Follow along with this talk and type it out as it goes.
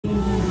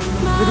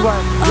Good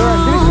work.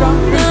 Finish strong.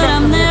 Finish strong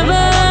for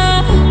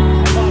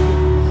me,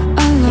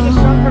 okay? Finish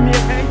strong for me,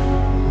 okay?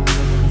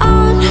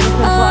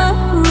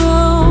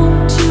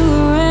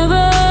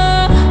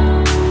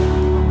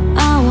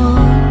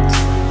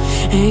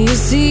 And you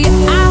see,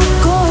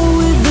 I'll go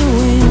with the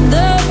wind.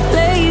 The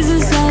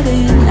blazes are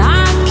in,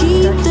 I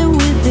keep them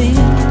within.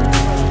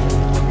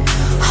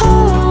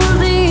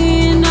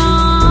 Holding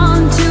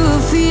on to a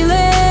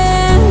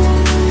feeling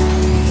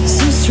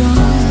so strong.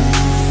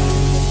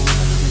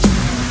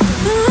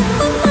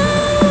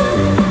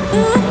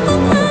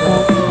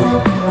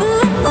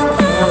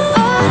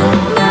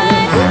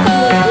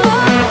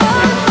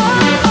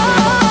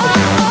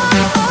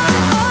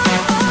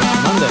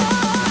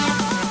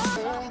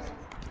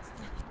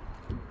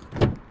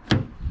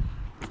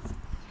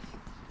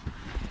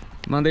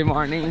 Monday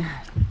morning,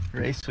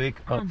 race week.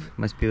 Oh,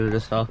 my speeder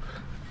just fell.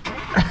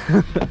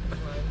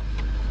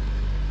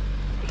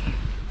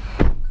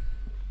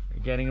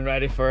 Getting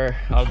ready for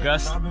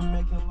Augusta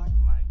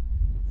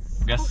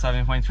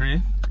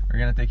 7.3. We're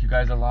gonna take you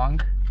guys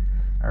along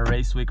our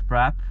race week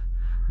prep.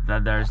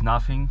 That there's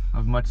nothing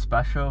of much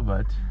special,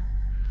 but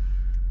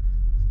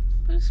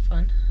it's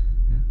fun.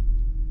 Yeah.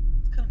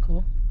 It's kind of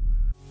cool.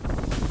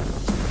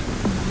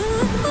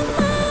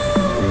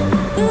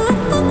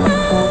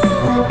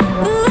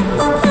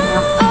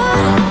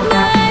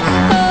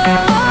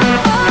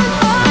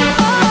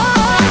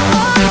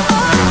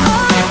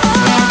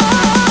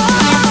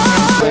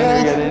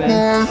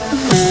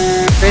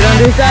 Straight on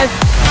this side.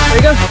 There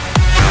you go.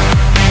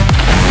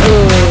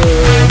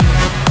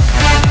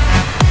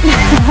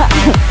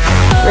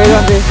 Right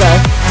on this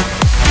side.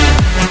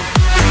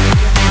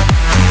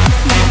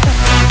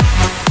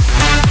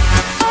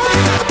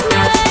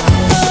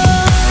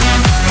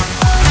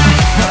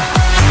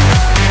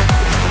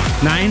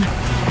 Nine.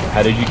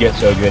 How did you get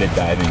so good at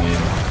diving in?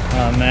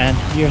 Oh man,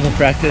 years of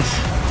practice,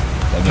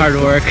 hard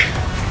work,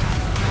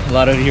 a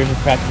lot of years of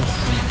practice.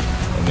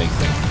 That makes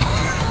sense.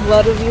 A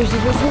lot of years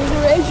of listening to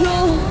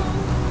Rachel.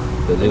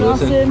 Did they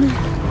listen?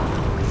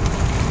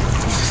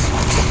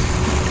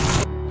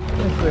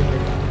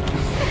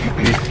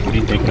 What are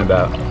you thinking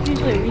about?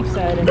 Usually a weak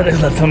side. That is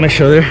left on my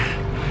shoulder.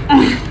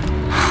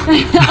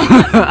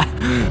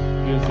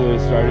 Usually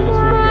started this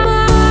week.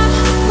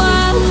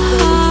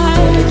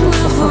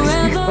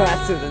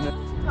 Faster than that.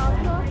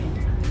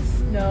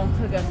 No,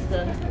 Augusta.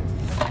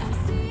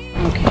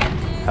 Okay.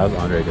 How's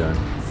Andre doing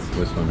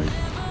with swimming?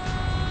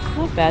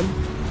 Not bad.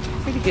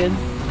 Pretty good.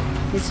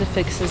 Needs to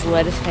fix his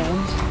lettuce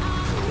hand.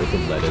 With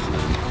his lettuce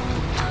hand?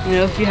 You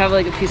know, if you have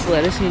like a piece of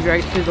lettuce and you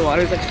drag it through the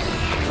water, it's like,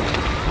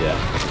 Yeah.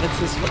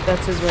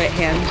 that's his right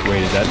hand.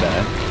 Wait, is that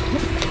bad? Of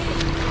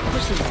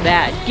course it's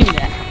bad. Give me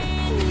that.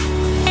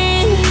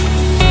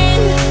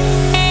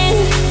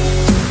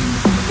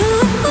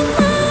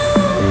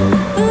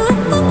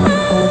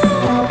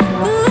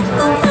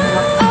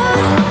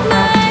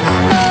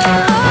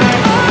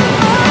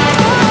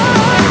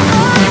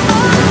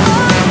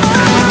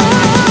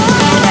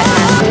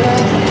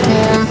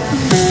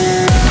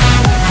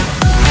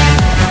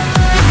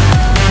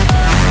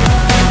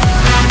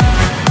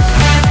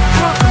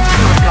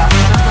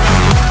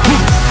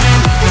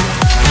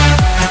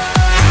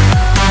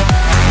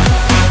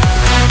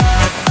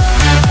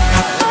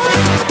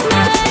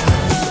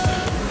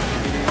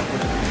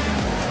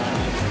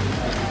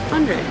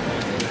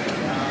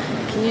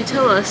 Can you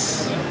tell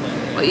us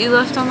what you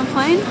left on the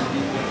plane?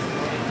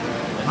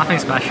 Nothing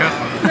special.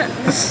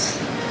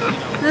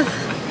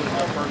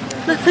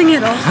 Nothing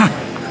at all.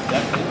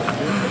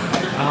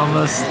 I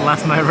almost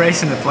left my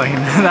race in the plane.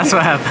 That's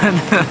what happened.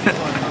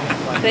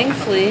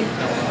 Thankfully,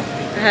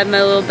 I had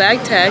my little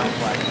bag tag.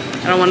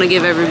 I don't want to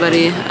give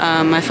everybody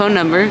my phone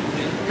number,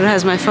 but it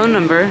has my phone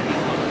number.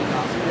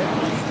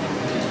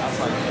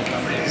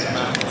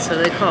 So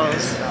they called.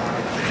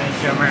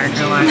 Thank you, American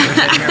Airlines, for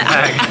taking your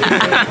bag.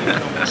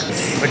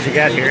 What you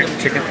got here?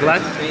 Chicken fillet?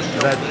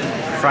 Is that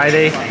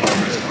Friday?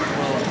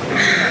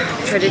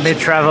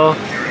 Mid-travel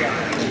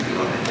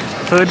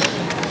food?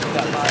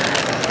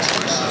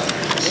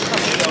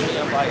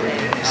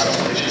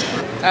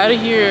 Out of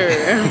here.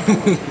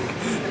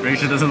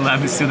 Rachel doesn't let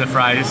me see the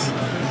fries.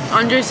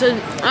 Andre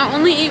said, I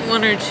only eat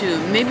 1 or 2,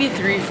 maybe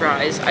 3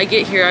 fries. I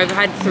get here, I've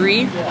had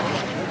 3.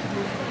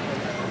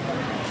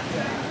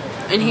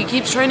 And he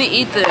keeps trying to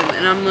eat them,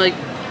 and I'm like,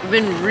 I've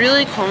been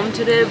really calm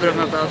today, but I'm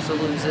about to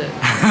lose it.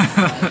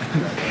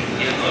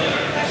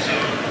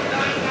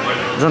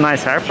 It's a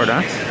nice airport,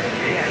 huh?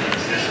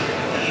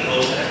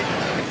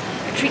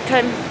 Treat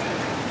time.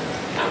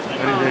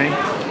 What are you doing?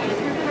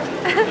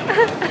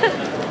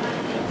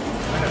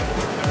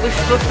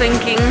 Wishful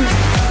thinking.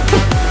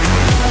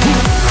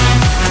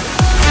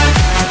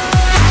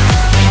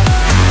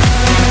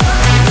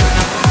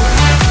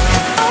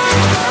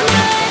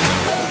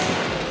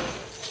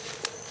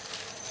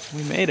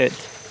 We made it.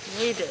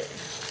 Made it.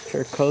 To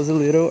our cozy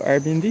little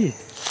Airbnb.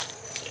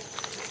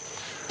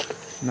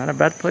 Not a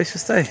bad place to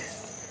stay.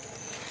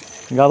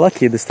 We got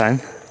lucky this time.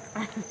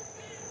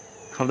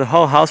 Have the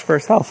whole house for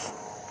herself.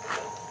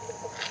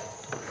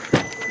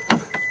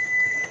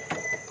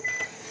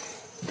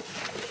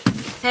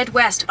 Head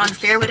west on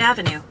Fairwood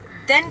Avenue.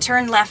 Then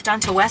turn left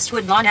onto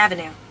Westwood Lawn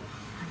Avenue.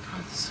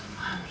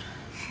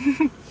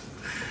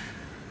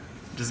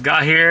 Just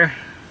got here,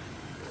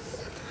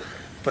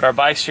 put our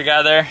bikes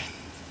together,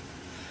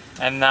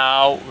 and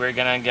now we're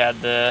gonna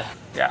get the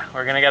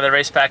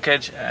race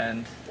package,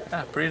 and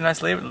pretty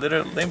nice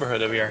little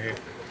neighborhood that we are here.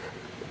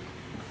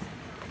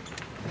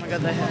 Oh my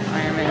god, they have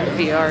Ironman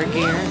VR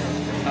gear.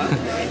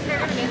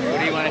 What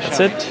do you want to show? That's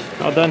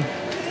it, all done.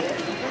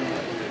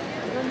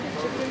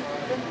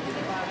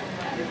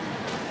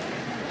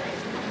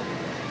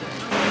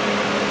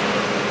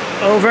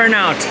 Over and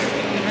out.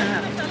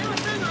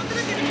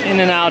 In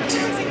and out.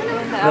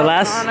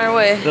 On our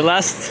way. The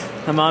last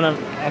amount of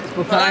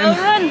expo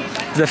time,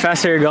 the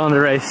faster you go on the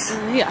race.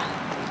 Yeah.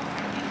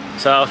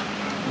 So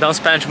don't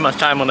spend too much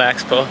time on the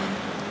expo.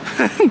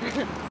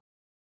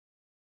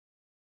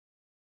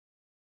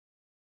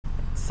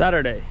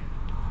 Saturday,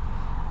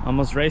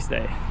 almost race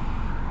day.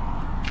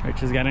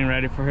 Rich is getting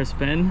ready for her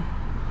spin.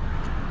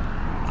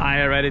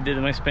 I already did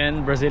my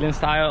spin, Brazilian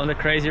style on the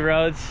crazy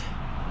roads.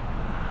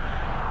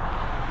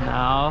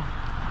 Now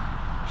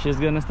she's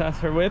gonna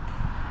test her whip,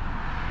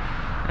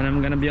 and I'm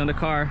gonna be on the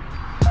car.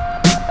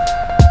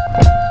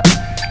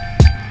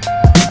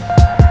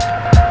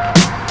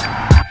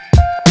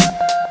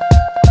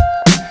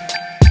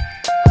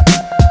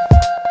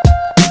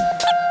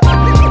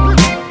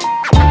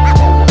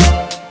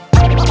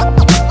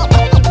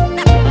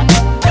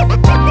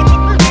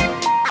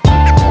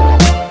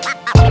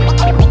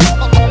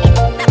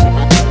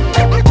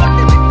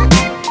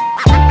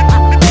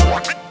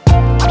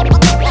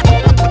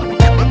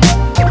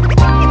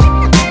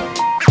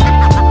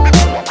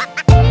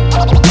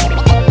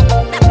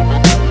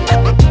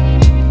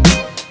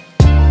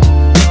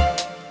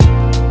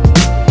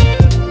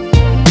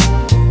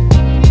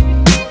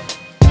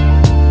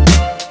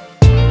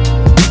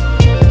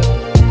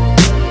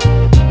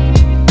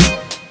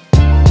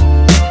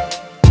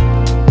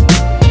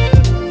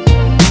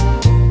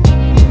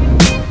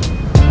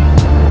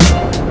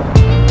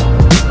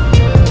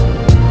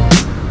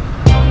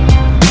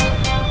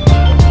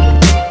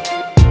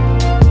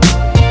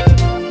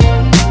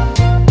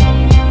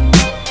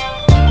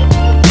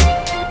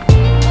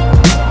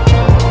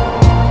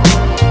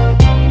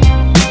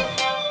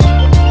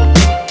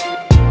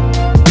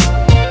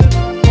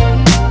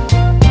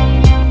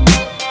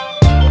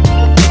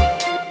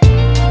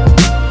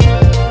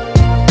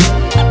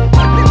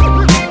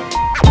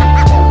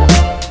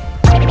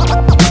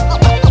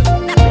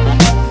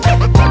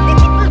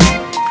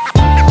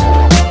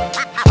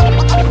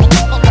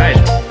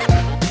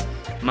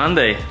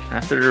 Monday,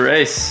 after the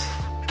race,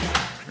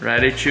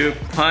 ready to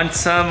punch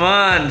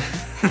someone.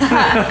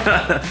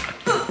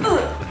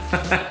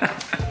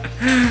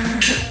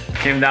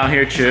 Came down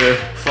here to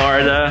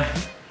Florida,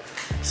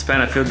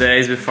 spent a few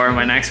days before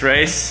my next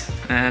race,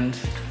 and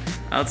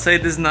I would say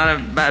this is not a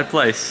bad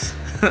place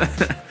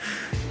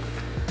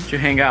to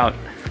hang out.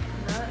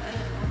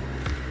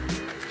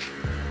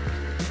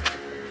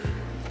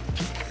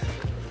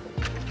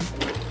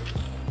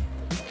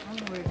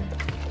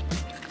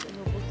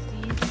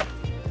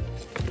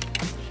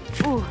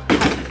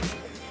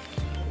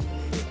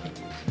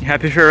 You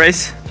happy for a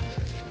race?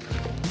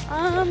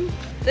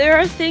 There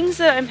are things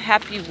that I'm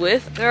happy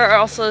with. There are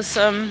also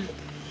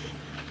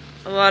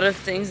a lot of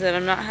things that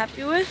I'm not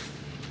happy with.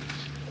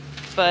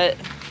 But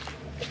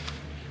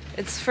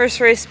it's the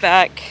first race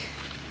back,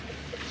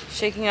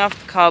 shaking off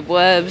the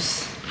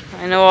cobwebs.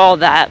 I know all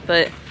that,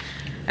 but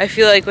I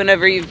feel like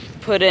whenever you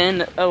put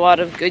in a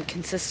lot of good,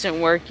 consistent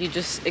work, you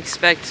just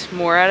expect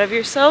more out of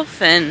yourself,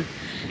 and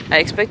I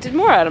expected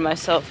more out of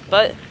myself,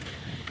 but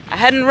I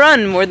hadn't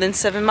run more than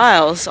 7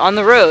 miles on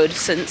the road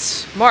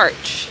since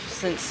March,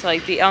 since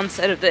like the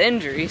onset of the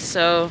injury.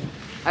 So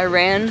I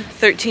ran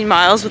 13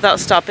 miles without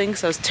stopping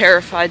because I was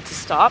terrified to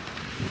stop.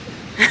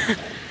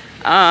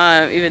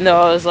 Even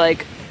though I was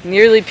like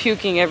nearly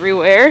puking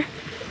everywhere,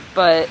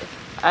 but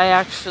I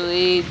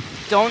actually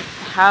don't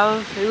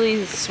have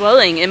really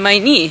swelling in my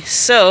knee.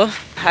 So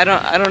I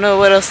don't know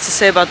what else to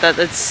say about that.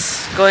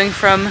 That's going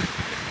from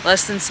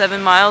less than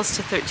 7 miles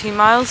to 13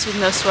 miles with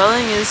no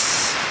swelling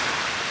is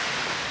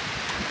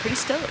pretty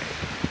stellar.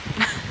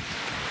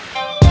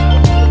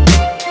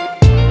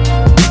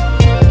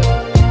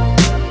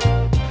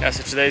 Yeah,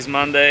 so today's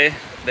Monday,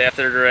 day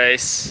after the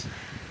race.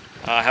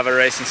 I have a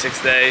race in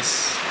 6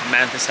 days.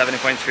 Memphis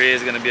 70.3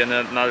 is going to be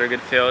another good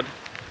field.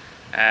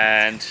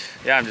 And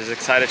yeah, I'm just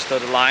excited to toe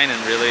the line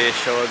and really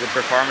show a good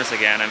performance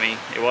again. I mean,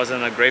 it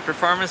wasn't a great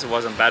performance, it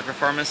wasn't a bad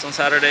performance on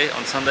Sunday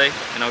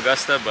in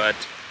Augusta, but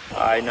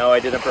I know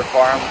I didn't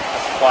perform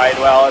as quite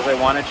well as I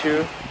wanted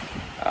to.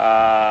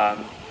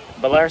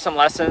 But learn some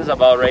lessons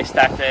about race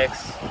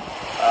tactics,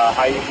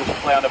 how you need to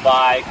play on the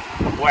bike,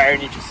 where you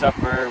need to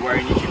suffer, where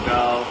you need to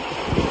go,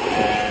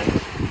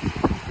 and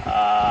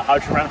how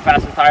to run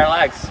fast with tire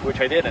legs, which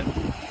I didn't.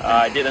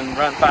 I didn't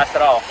run fast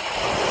at all.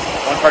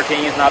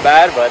 114 is not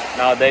bad, but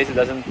nowadays it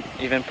doesn't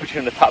even put you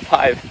in the top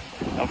 5,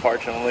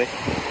 unfortunately.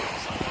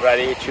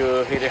 ready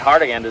to hit it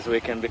hard again this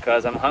weekend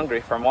because I'm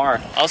hungry for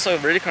more. Also,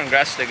 really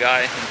congrats to the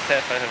guy in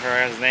 5th, I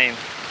forgot his name.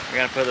 We're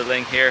gonna put the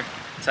link here.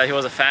 Said he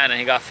was a fan and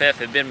he got 5th,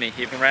 he beat me.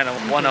 He even ran a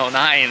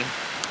 109.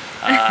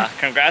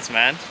 Congrats,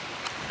 man.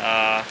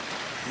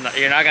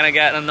 You're not gonna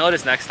get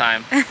unnoticed next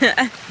time.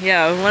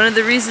 Yeah, one of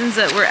the reasons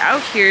that we're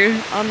out here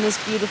on this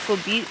beautiful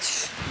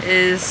beach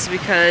is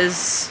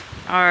because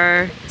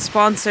our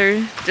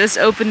sponsor just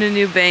opened a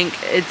new bank.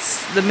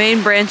 It's the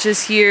main branch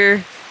is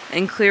here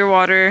in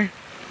Clearwater,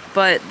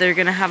 but they're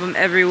gonna have them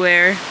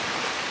everywhere.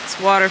 It's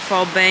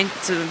Waterfall Bank.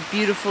 It's a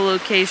beautiful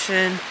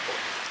location,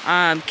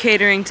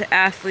 catering to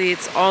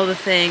athletes, all the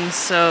things.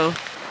 So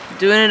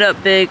doing it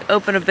up big,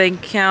 open a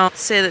bank account.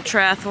 Say that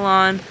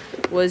Triathlon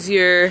was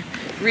your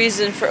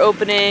reason for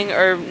opening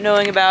or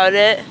knowing about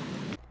it.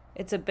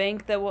 It's a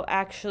bank that will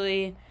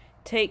actually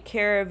take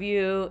care of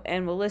you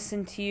and will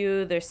listen to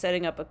you. They're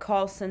setting up a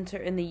call center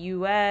in the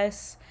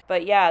US.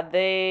 But yeah,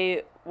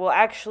 they will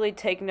actually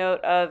take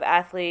note of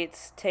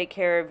athletes, take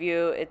care of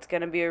you. It's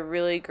going to be a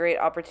really great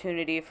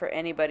opportunity for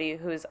anybody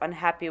who is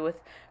unhappy with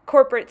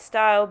corporate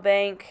style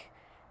bank.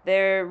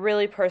 They're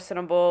really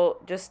personable,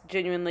 just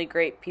genuinely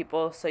great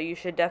people. So you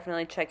should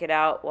definitely check it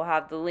out. We'll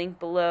have the link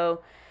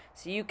below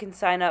so you can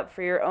sign up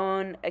for your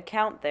own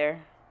account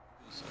there.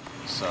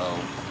 So,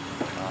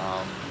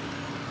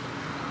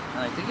 and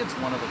I think it's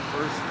one of the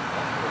first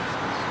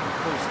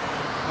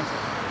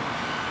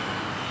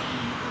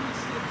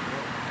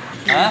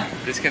Huh?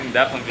 This can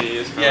definitely be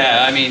useful.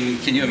 Yeah, I mean,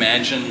 can you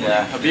imagine?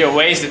 Yeah, it'd be a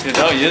waste if you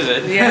don't use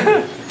it.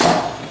 Yeah.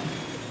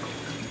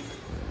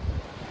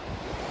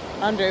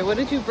 Andre, what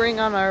did you bring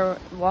on our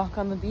walk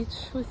on the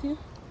beach with you?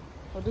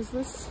 What is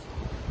this?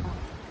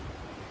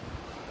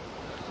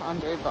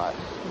 Andre brought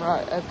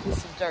a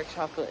piece of dark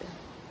chocolate.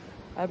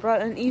 I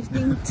brought an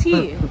evening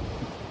tea.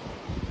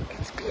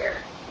 It's beer.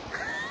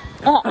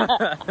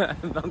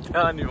 Don't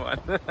tell anyone.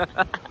 Look.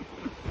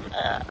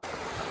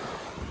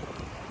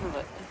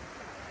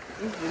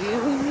 You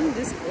videoing me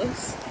this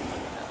close?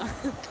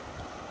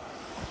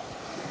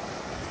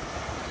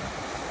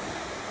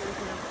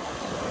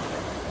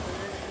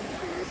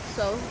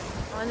 So,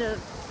 on an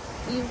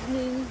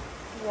evening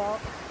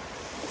walk,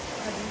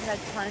 have you had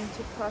time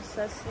to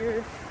process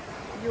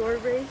your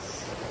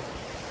race?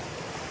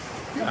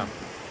 Yeah.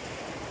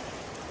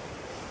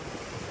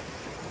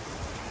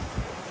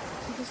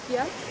 Just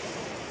yeah?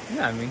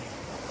 Yeah, I mean,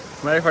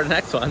 I'm ready for the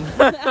next one.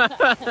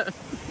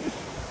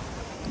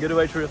 Good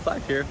way to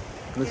reflect here.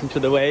 Listen to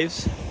the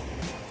waves.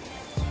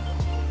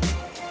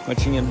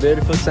 Watching a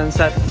beautiful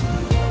sunset.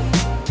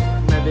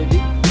 My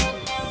baby.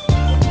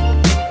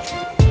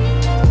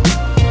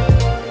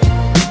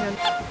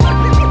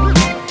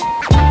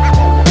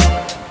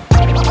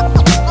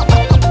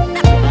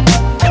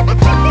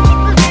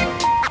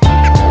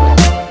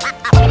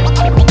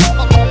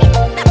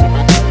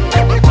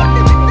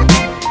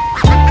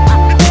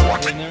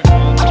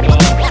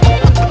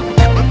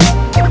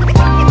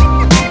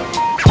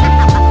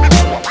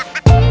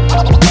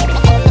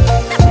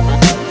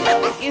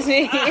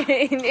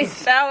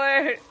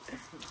 Shower.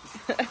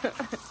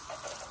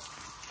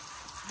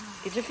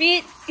 Get your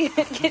feet. Get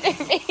your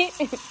feet.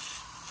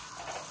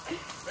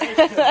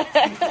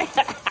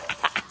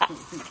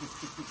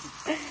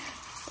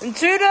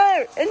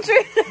 Intruder!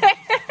 Intruder!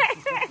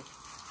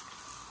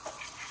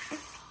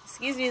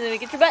 Excuse me, let me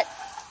get your butt.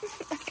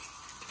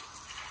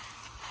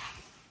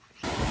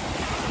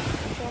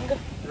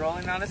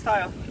 Rolling down the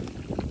style.